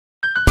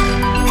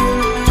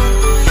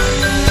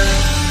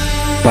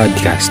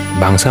Podcast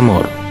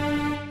Bangsamoro.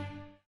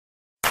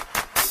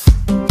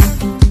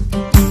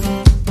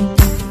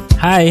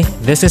 Hi,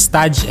 this is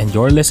Taj and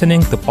you're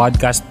listening to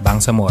Podcast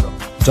Bangsamoro.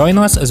 Join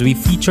us as we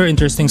feature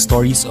interesting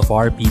stories of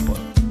our people.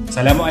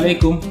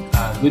 Assalamualaikum.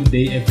 Good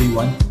day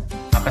everyone.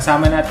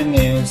 Kasama natin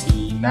ngayon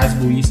si Naz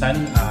Buisan,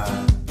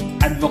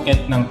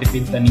 advocate ng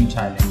Tipid Tanim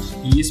Challenge.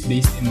 He is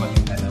based in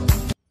Maguindanao.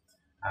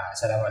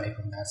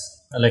 Assalamualaikum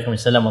Naz.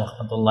 Waalaikumsalam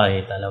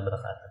warahmatullahi ta'ala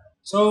wabarakatuh.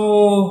 So,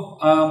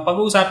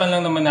 pag-uusapan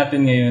lang naman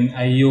natin ngayon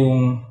ay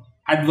yung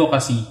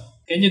advocacy.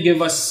 Can you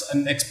give us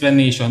an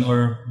explanation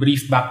or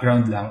brief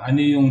background lang? Ano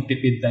yung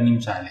Tipid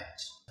Tanim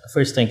Challenge?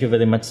 First, thank you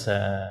very much sa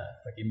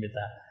pag-imbita.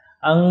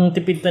 Ang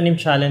Tipid Tanim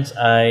Challenge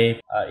ay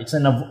it's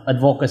an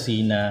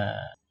advocacy na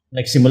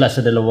nagsimula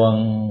sa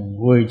dalawang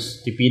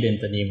words, tipid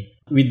and tanim.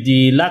 With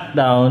the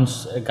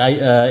lockdowns,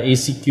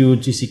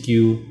 ACQ,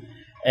 GCQ,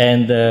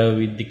 and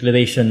with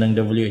declaration ng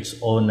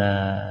WHO na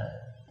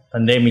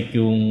pandemic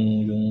yung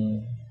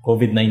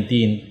COVID-19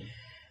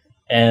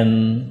 and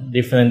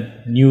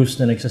different news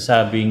na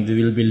nagsasabing there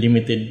will be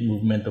limited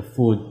movement of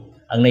food.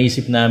 Ang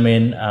naisip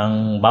namin,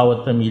 ang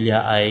bawat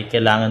pamilya ay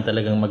kailangan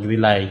talagang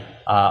mag-rely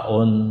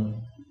on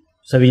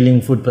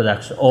sariling food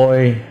production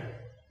or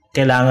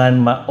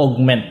kailangan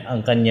ma-augment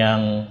ang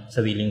kanyang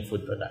sariling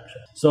food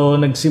production. So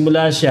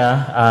nagsimula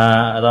siya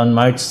around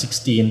March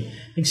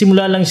 16.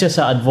 Nagsimula lang siya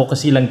sa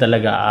advocacy lang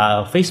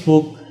talaga.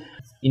 Facebook,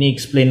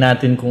 ini-explain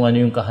natin kung ano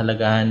yung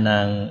kahalagahan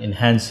ng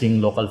enhancing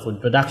local food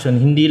production.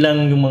 Hindi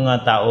lang yung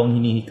mga taong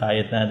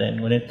hinihikayat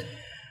natin. Ngunit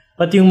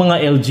pati yung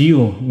mga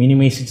LGU,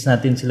 mini-message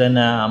natin sila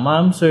na,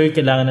 Ma'am, Sir,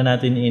 kailangan na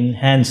natin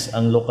enhance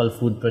ang local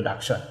food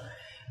production.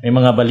 May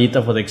mga balita,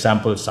 for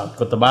example, South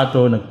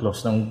Cotabato,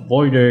 nag-close ng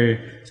border.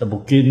 Sa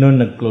Bukidnon,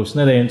 nag-close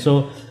na rin.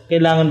 So,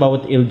 kailangan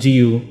bawat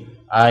LGU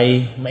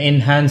ay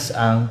ma-enhance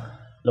ang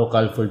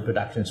local food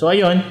production. So,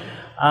 ayun,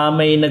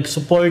 may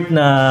nag-support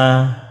na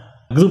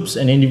groups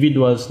and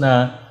individuals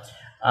na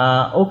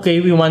okay,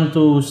 we want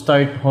to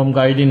start home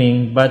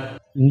gardening but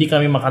hindi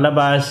kami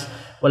makalabas,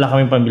 wala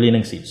kaming pambili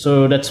ng seeds.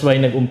 So that's why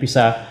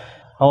nag-umpisa.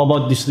 How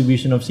about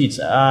distribution of seeds?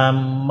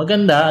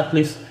 Maganda, at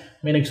least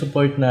may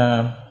nag-support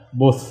na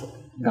both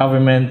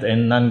government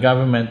and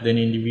non-government then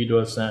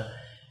individuals na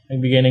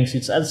nagbigay ng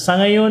seeds. At sa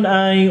ngayon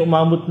ay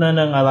umabot na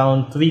ng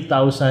around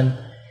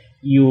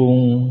 3,000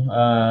 yung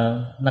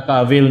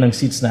naka-avail ng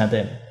seeds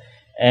natin.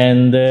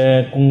 And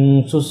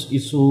kung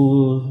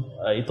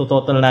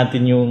ito-total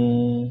natin yung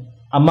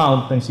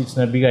amount ng seeds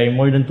na bigay,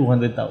 more than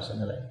 200,000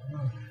 na rin.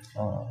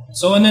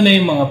 So ano na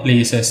yung mga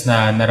places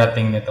na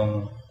narating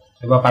nitong,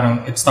 di ba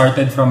parang it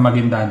started from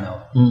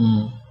Maguindanao.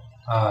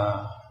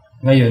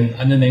 Ngayon,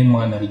 ano na yung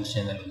mga na-reach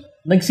niya na rin?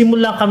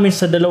 Nagsimula kami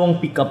sa dalawang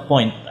pick-up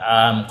point,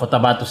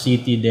 Cotabato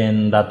City,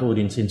 then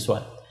Datuudin,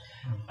 Sinsuat.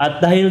 At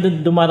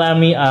dahil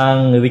dumarami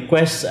ang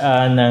request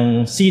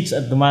ng seeds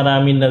at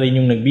dumarami na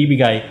rin yung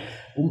nagbibigay,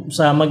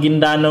 sa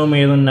Maguindanao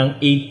mayroon ng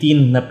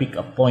 18 na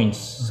pick-up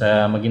points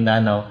sa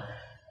Maguindanao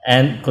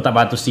and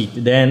Cotabato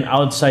City. Then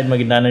outside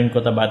Maguindanao and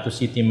Cotabato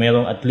City,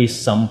 mayroon at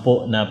least 10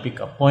 na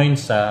pick-up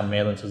points.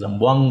 Mayroon sa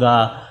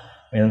Zamboanga,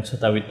 mayroon sa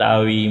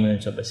Tawi-Tawi,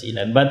 mayroon sa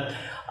Basilan. But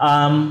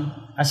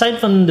aside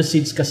from the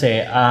seeds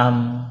kasi,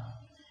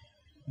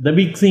 the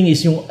big thing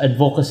is yung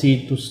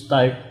advocacy to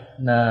start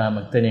na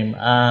magtanim.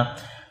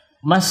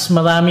 Mas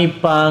marami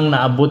pang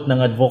naabot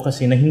ng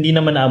advocacy na hindi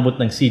naman naabot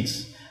ng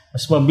seeds.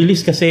 Mas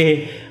mabilis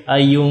kasi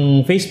ay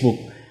yung Facebook.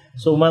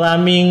 So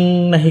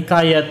maraming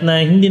nahikayat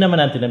na hindi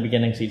naman natin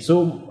nabigyan ng seeds.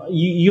 So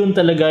yun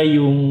talaga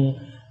yung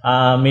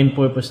main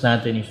purpose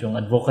natin is yung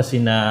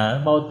advocacy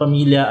na bawat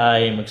pamilya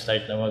ay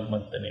mag-start na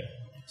magtanim.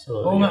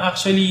 So nga,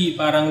 actually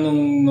parang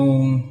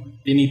nung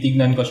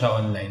tinitignan ko siya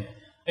online,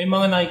 may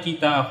mga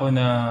nakikita ako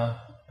na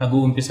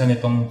nag-uumpisa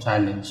nitong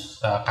challenge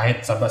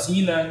kahit sa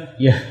Basilan,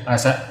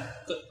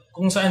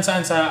 kung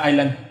saan-saan sa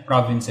island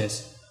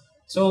provinces.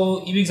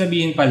 So ibig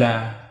sabihin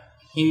pala,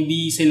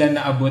 hindi sila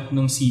naabot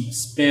ng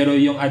seeds pero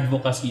yung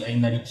advocacy ay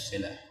na-reach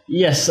sila.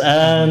 Yes,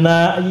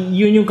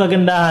 yun yung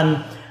kagandahan.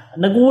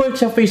 Nag-work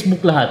sa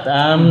Facebook lahat.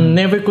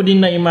 Never ko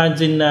din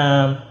na-imagine na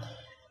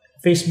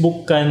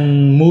Facebook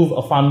can move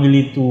a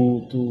family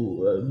to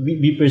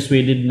be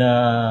persuaded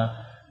na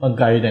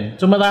mag-garden.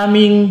 So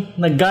maraming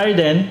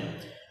nag-garden,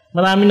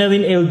 marami na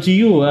rin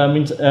LGU.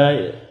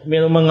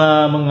 Mayroong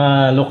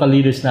mga local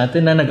leaders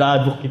natin na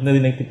nag-advocate na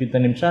rin ng Tipid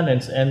Tanim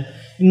Challenge and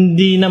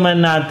hindi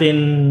naman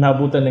natin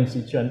nabutan ng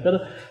sityon.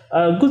 Pero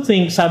good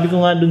thing, sabi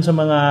ko nga dun sa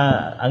mga,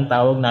 ang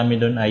tawag namin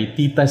dun ay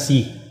Tita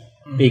C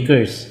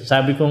bakers.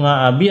 Sabi ko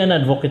nga, be an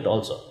advocate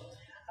also.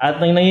 At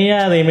nang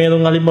nangyayari,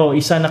 mayroong halimbawa,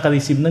 isa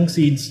naka-receive ng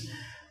seeds,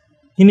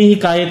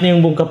 hinihikayat na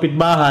yung buong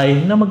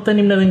kapitbahay na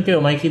magtanim na rin kayo.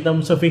 Makikita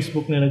mo sa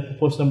Facebook na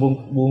nagpo-post ng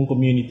buong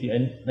community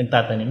ay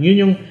nagtatanim.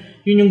 Yun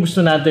yung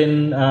gusto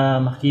natin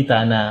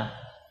makita na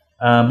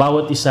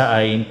bawat isa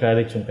ay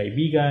encourage yung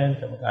kaibigan,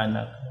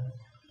 kamag-anak.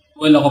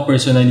 Well, ako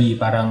personally,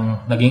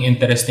 parang naging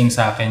interesting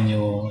sa akin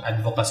yung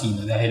advocacy,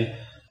 no? Dahil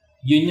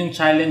yun yung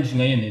challenge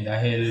ngayon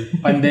dahil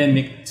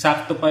pandemic,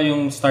 sakto pa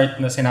yung start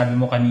na sinabi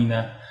mo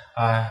kanina,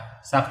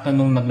 sakto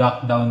nung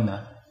nag-lockdown na.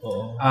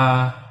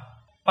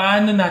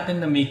 paano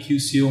natin na make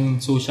use yung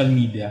social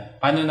media?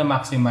 Paano na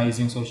maximize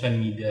yung social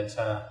media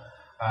sa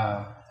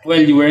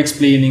well, you were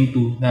explaining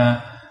too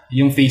na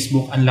yung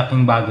Facebook ang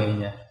laking bagay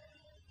niya.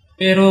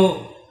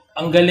 Pero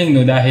ang galing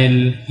no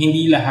dahil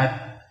hindi lahat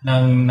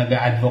ng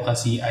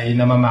nag-advocacy ay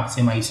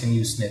na-maximize yung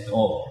use nito.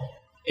 Oo.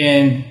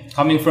 And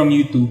coming from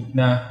YouTube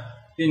na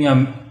yun nga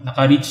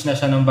naka-reach na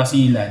siya ng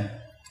Basilan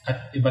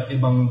at iba't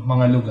ibang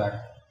mga lugar.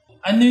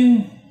 Ano yung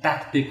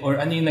tactic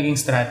or ano yung naging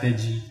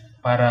strategy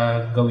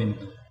para gawin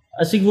to?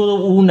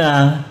 Siguro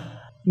una,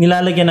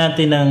 nilalagyan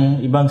natin ng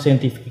ibang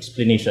scientific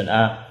explanation.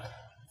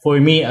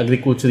 For me,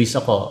 agriculturist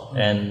ako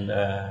and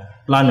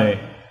planner.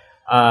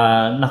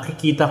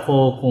 Nakikita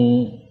ko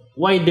kung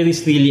why there is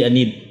really a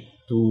need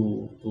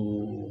to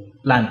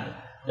plant.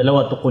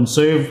 Dalawa, to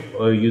conserve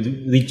or you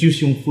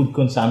reduce yung food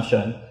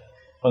consumption.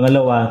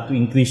 Pangalawa, to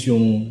increase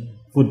yung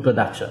food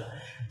production.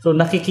 So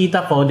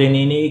nakikita ko, then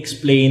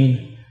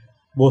ini-explain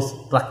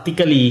both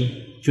practically,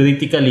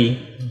 theoretically,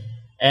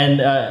 and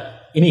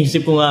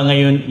iniisip ko nga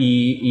ngayon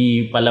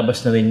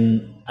ipalabas na rin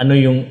ano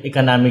yung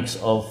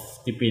economics of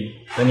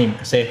tipid tanim.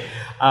 Kasi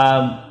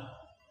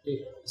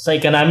sa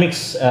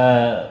economics,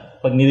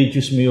 pag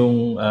ni-reduce mo yung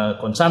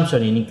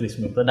consumption,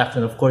 in-increase mo yung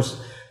production, of course,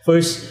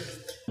 first,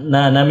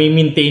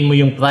 na-maintain mo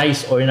yung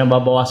price or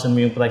nababawasan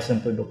mo yung price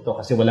ng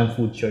produkto kasi walang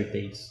food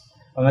shortage.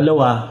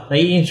 Pangalawa,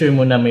 nai-ensure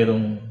mo na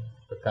mayroong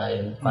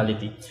pagkain,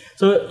 quality.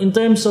 So, in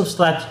terms of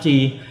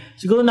strategy,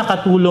 siguro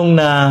nakatulong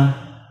na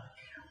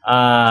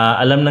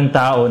alam ng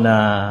tao na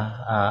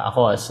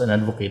ako as an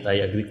advocate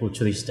ay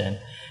agriculturist din.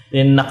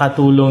 Then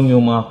nakatulong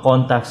yung mga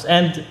contacts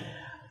and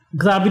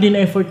grabe din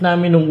effort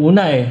namin nung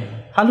una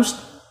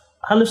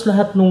Halos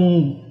lahat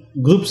nung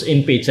groups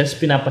and pages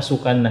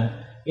pinapasukan na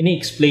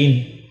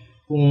ini-explain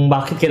kung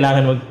bakit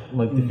kailangan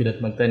magtipid at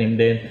magtanim.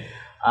 Then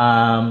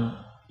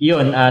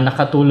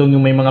nakatulong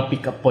yung may mga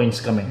pick-up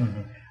points kami.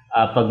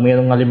 Pag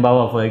mayroong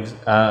halimbawa for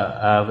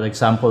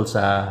example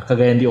sa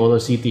Cagayan de Oro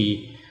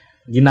City,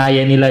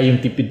 ginaya nila yung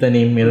tipid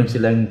tanim, meron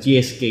silang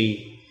GSK.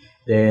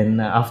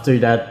 Then after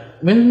that,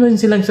 meron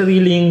silang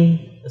sariling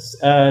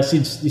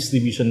seeds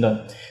distribution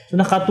doon. So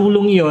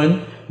nakatulong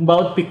iyon,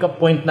 bawat pick-up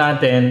point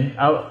natin,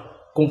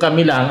 kung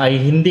kami lang ay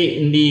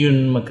hindi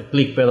yun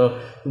magka-click, pero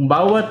yung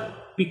bawat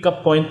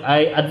pick-up point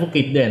ay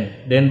advocate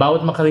din. Then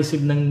bawat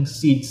makareceive ng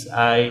seeds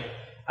ay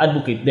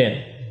advocate din.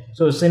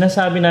 So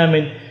sinasabi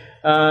namin,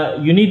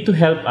 you need to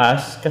help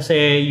us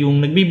kasi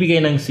yung nagbibigay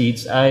ng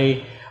seeds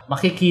ay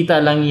makikita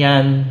lang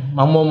yan,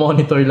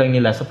 mamomonitor lang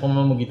nila sa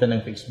pamamagitan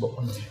ng Facebook.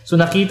 So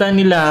nakita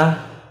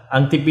nila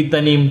ang tipid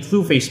tanim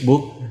through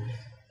Facebook,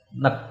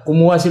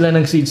 kumuha sila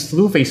ng seeds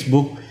through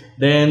Facebook,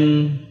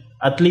 then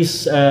at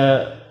least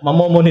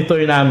mamomonitor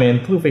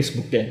namin through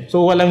Facebook din.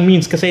 So walang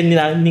means kasi hindi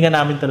nga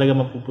namin talaga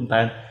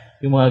mapupuntahan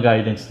yung mga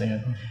gardens na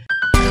yun.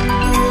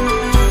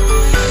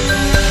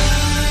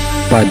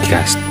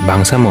 Podcast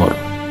Bangsamoro.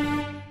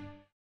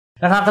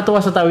 Nakakatuwa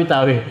sa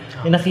Tawi-Tawi.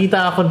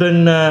 Nakita ako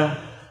doon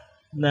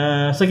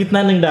na sa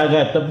gitna ng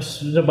dagat,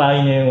 tapos sa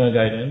bahay niya yung mga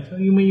garden. So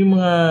yung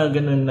mga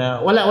ganun na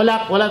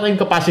wala tayong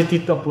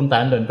capacity to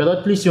puntahan doon. Pero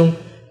at least yung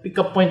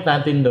pick-up point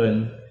natin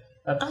doon,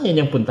 kaya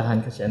niyang puntahan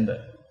kasi andun.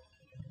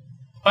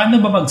 Paano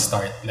ba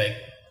mag-start? Like,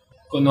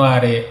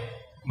 kunwari,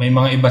 may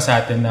mga iba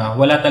sa atin na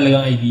wala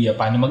talagang idea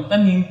paano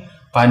magtanim,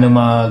 paano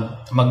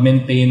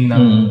mag-maintain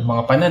ng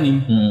mga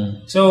pananim.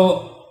 So,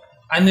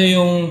 ano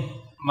yung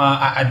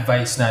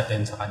ma-advise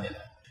natin sa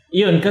kanila?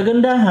 Iyon,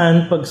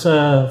 kagandahan, pag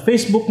sa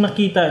Facebook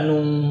nakita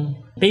nung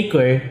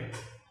taker,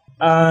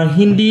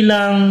 hindi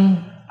lang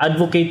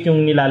advocate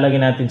yung nilalagay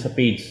natin sa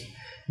page.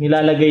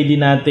 Nilalagay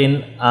din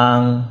natin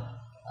ang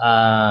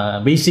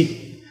basic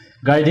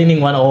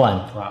gardening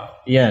 101. Wow.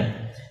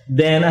 Yan.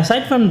 Then,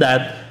 aside from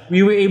that,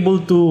 we were able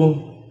to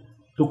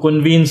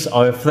convince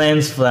our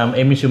friends from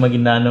MSU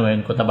Maguindanao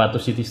and Cotabato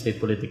City State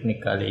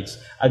Polytechnic College.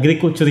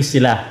 Agriculturists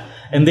sila.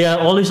 And they are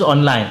always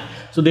online.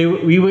 So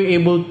we were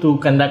able to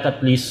conduct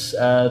at least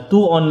 2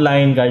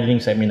 online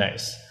gardening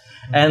seminars.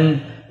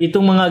 And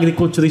itong mga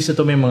agriculturists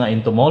ito, may mga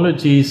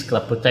entomologists,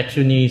 crop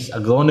protectionists,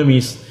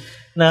 agronomists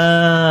na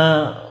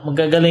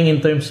magagaling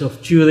in terms of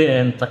theory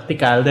and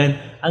practical. Then,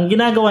 ang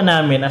ginagawa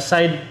namin,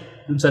 aside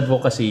dun sa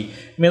advocacy,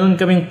 meron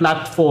kaming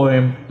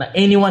platform na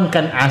anyone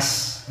can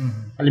ask.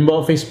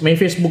 Halimbawa, may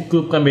Facebook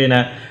group kami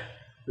na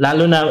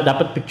lalo na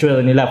dapat picture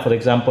nila. For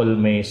example,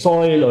 may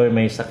soil or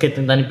may sakit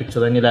na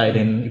picture nila and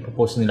then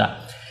ipopost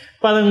nila.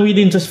 Parang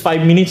within just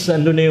 5 minutes,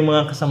 nandun na yung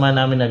mga kasama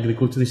namin na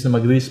agriculturists na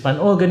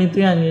mag-respond. Oh, ganito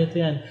yan.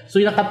 So,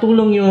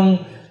 nakatulong yung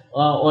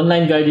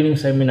online gardening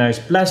seminars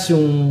plus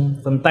yung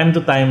from time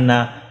to time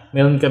na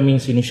meron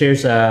kaming sinishare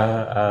sa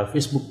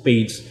Facebook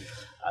page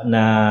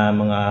na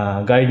mga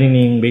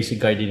gardening, basic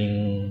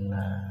gardening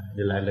na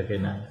nilalagay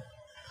na.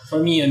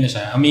 For me,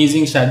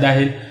 amazing siya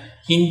dahil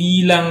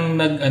hindi lang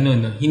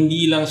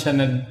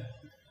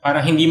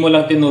parang hindi mo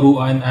lang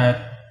tinuruan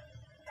at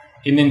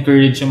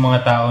in-encourage yung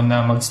mga tao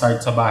na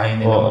mag-start sa bahay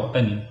nila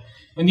magtanim.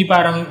 Hindi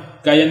parang,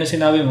 gaya na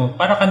sinabi mo,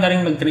 para ka na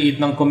rin nag-create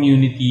ng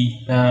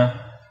community na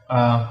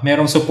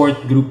merong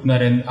support group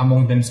na rin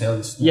among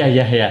themselves. Yeah.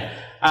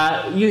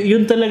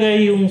 Yun talaga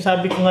yung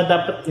sabi ko nga,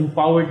 dapat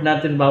empowered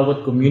natin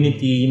bawat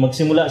community,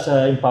 magsimula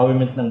sa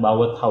empowerment ng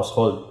bawat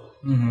household.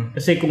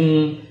 Kasi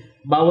kung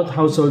bawat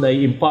household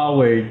ay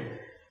empowered,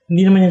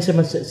 hindi naman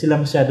yan sila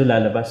masyado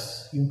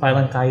lalabas. Yung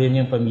parang kaya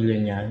niyang pamilya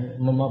niya,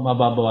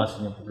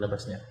 mababawasan yung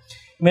paglabas niya.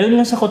 Meron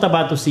nga sa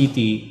Cotabato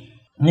City,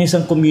 may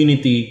isang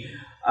community,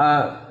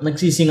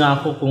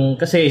 nagsisinga ako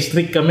kasi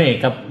strict kami,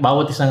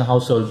 bawat isang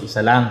household, isa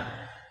lang,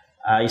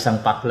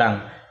 isang pack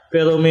lang.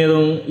 Pero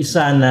merong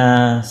isa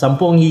na 10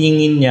 ang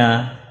hihingin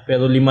niya,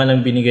 pero 5 lang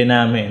binigay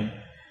namin.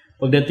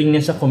 Pagdating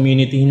niya sa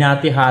community,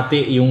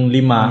 hinati-hati yung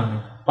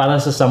 5 para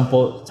sa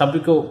 10. Sabi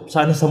ko,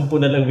 sana 10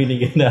 na lang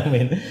binigay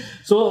namin.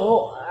 So,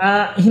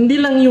 hindi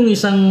lang yung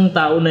isang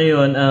tao na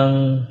yon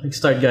ang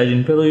nag-start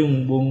garden, pero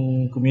yung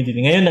buong community.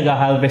 Ngayon,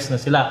 nag-harvest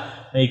na sila.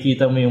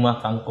 Nakikita mo yung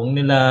mga kangkong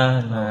nila,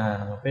 na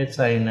mga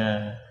petsay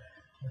na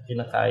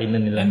kinakain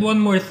na nila. And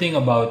one more thing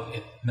about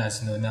it,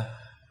 Nasno, na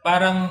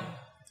parang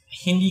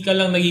hindi ka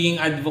lang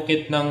nagiging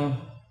advocate ng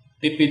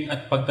tipid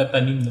at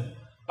pagtatanim, no?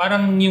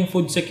 Parang yung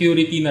food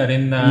security na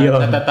rin na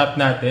natatap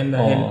natin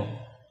dahil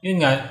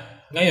yun nga,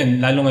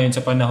 lalo ngayon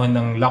sa panahon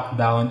ng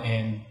lockdown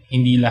and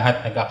hindi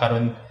lahat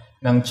nagkakaroon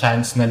ng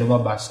chance na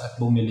lumabas at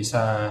bumili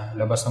sa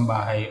labas ng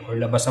bahay or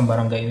labas ng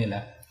barangay nila.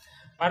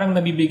 Parang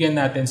nabibigyan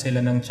natin sila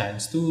ng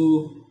chance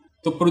to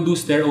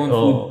produce their own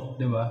food,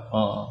 di ba?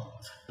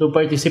 To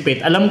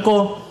participate. Alam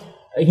ko,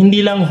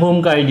 hindi lang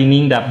home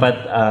gardening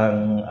dapat ang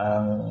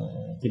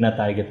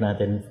tinatarget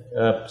natin.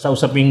 Sa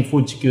usaping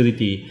food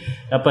security,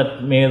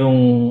 dapat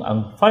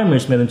ang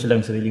farmers, meron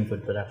silang sariling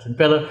food production.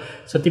 Pero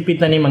sa tipid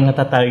tanim, ang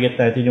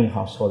natatarget natin yung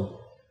household.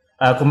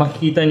 Kung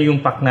makikita niyo yung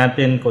pack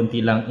natin,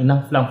 konti lang,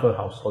 enough lang for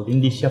household.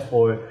 Hindi siya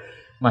for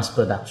mass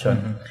production.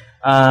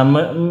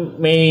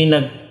 May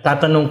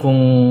nagtatanong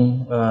kung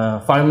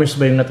farmers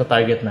ba yung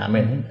natatarget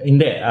namin.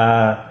 Hindi.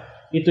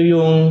 Ito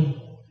yung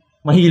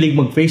mahilig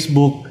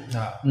mag-Facebook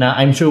na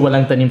I'm sure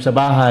walang tanim sa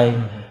bahay.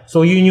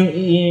 So yun yung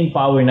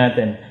i-empower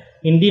natin.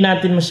 Hindi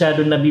natin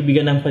masyado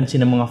nabibigyan ng pansin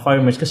ng mga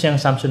farmers kasi ang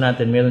assumption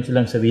natin, meron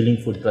silang sariling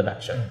food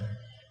production.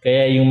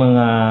 Kaya yung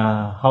mga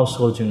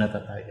households yung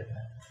natatarget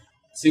natin.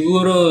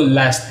 Siguro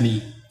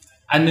lastly,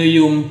 ano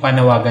yung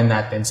panawagan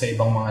natin sa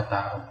ibang mga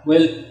tao?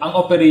 Well, ang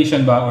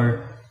operation ba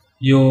or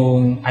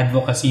yung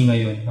advocacy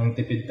ngayon ng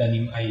Tipid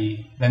Tanim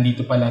ay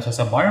nandito pa lang siya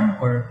sa BARM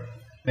or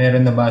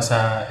meron na ba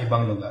sa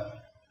ibang lugar?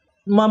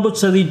 Umabot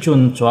sa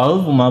Region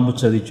 12, umabot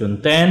sa Region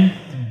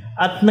 10,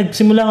 at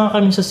nagsimula nga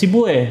kami sa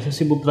Cebu sa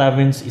Cebu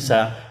Province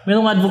isa.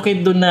 Merong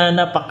advocate doon na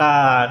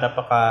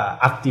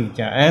napaka-active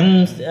niya.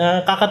 And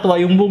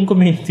kakatuwa yung buong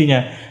community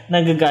niya,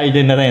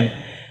 nag-garden na rin.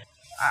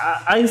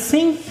 I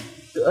think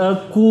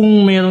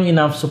kung merong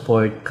enough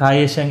support,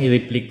 kaya siyang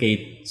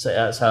i-replicate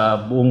sa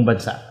buong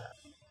bansa.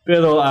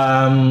 Pero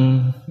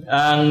ang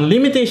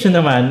limitation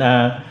naman,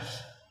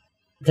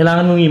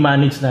 kailangan mong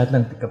i-manage lahat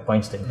ng pick-up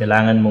points din.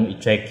 Kailangan mong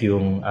i-check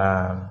yung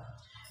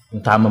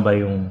tama ba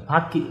yung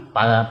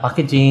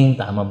packaging,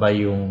 tama ba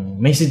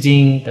yung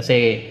messaging,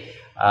 kasi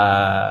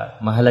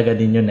mahalaga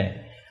din yun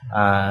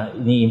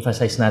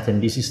ini-emphasize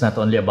natin, this is not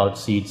only about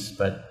seeds,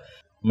 but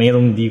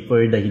mayroong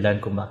deeper dahilan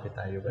kung bakit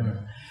tayo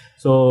ganun.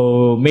 So,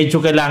 medyo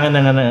kailangan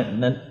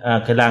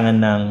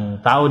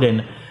ng tao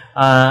din.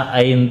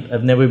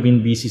 I've never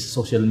been busy sa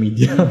social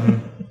media.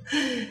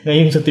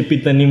 Ngayon sa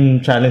Tipid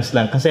Tanim challenge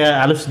lang. Kasi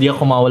alos di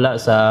ako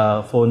mawala sa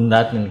phone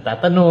lahat ng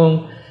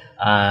tatanong,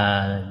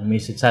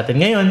 message sa atin.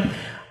 Ngayon,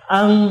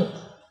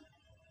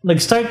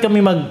 nag-start kami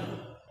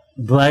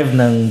mag-drive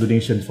ng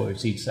donation for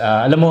seeds.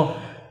 Alam mo,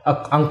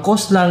 ang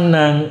cost lang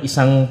ng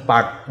isang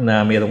pack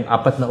na mayroong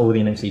 4 na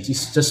uri ng seeds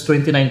is just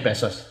 29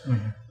 pesos.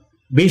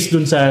 Based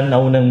dun sa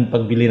naunang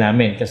pagbili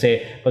namin.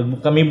 Kasi pag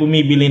kami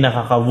bumibili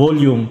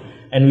nakaka-volume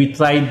and we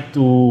tried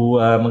to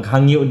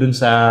maghangyo dun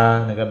sa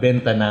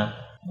nagabenta na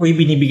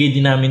binibigay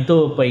din namin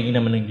to, pahingi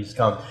naman ng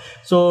discount.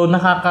 So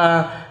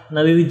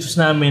nare-reduce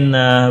namin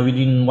na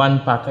within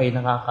 1 pack ay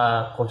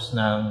nakaka-cost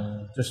ng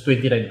just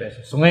 29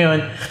 pesos. So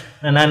ngayon,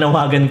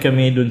 nananawagan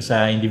kami dun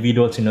sa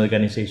individuals and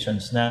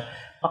organizations na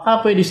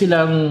baka pwede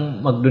silang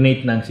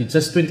mag-donate ng seeds.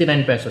 Just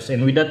 29 pesos.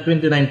 And with that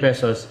 29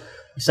 pesos,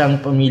 isang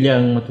pamilya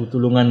ang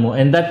matutulungan mo.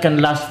 And that can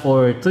last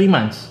for 3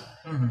 months,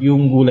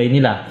 yung gulay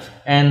nila.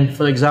 And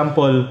for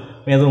example,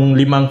 merong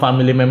 5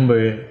 family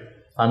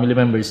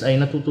members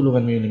ay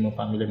natutulungan mo yung 5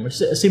 family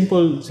members.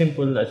 Simple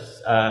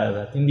as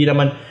that. Hindi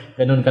naman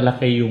ganun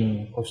kalaki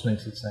yung cost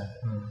ng seeds natin.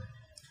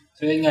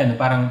 So yun nga,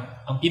 parang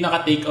ang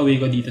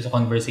pinaka-takeaway ko dito sa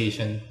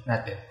conversation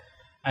natin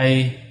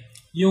ay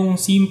yung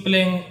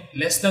simpleng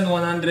less than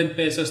 100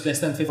 pesos, less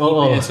than 50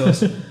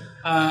 pesos,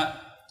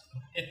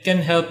 it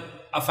can help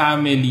a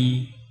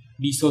family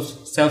be so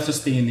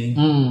self-sustaining.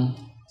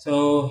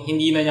 So,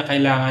 hindi na niya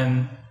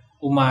kailangan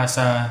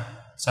umasa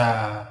sa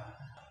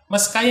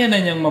mas kaya na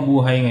niyang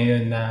mabuhay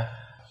ngayon na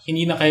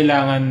hindi na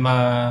kailangan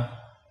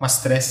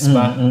ma-stress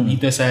ba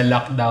dito sa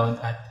lockdown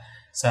at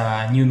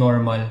sa new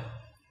normal.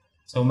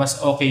 So,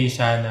 mas okay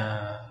siya na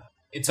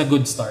it's a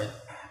good start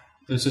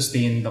to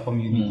sustain the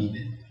community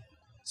din.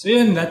 So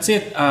yun, that's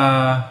it.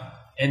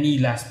 Any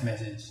last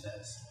message?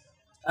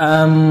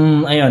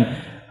 Ayun.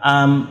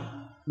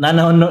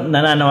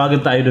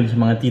 nananawagan tayo dun sa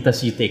mga Tita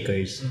C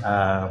takers.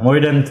 More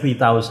than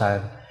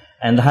 3,000.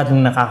 And lahat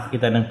ng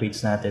nakakakita ng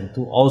page natin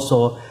to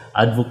also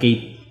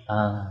advocate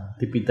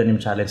Tipid Tanim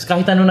Challenge.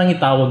 Kahit ano nang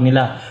itawag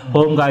nila.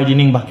 Home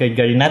gardening, backyard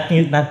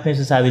gardening, not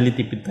necessarily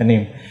Tipid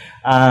Tanim.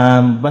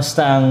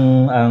 Basta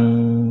ang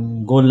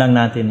goal lang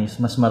natin is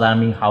mas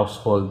maraming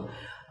household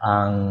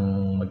ang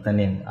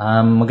magtanim.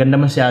 Maganda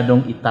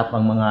masyadong itap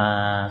ang mga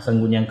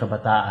sangguniang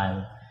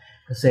kabataan.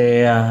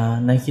 Kasi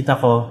nakikita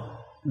ko,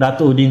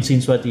 that audience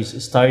since what is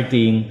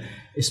starting,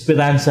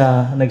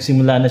 Esperanza,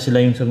 nagsimula na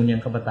sila yung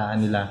sangguniang kabataan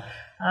nila.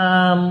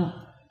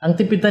 Ang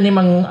Tipid Tanim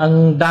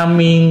ang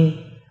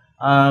daming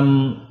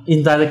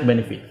indirect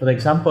benefit. For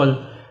example,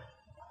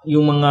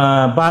 yung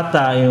mga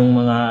bata, yung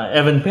mga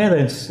even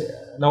parents,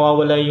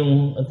 nawawala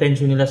yung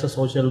attention nila sa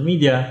social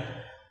media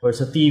or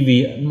sa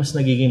TV, mas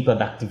nagiging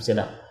productive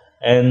sila.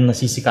 And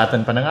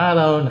nasisikatan pa ng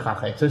araw,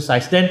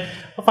 nakaka-exercise. Then,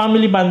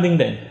 family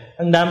bonding din.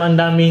 Ang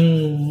daming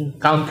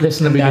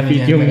countless na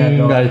benefit yung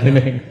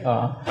gardening.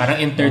 Parang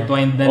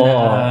intertwined na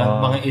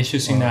mga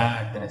issues yung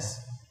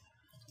na-address.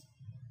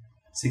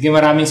 Sige,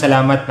 maraming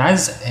salamat,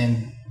 Naz.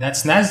 And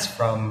that's Naz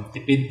from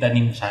Tipid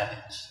Tanim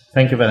Challenge.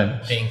 Thank you very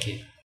much. Thank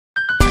you.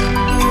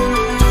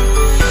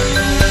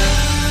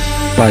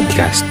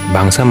 Podcast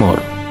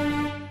Bangsamoro.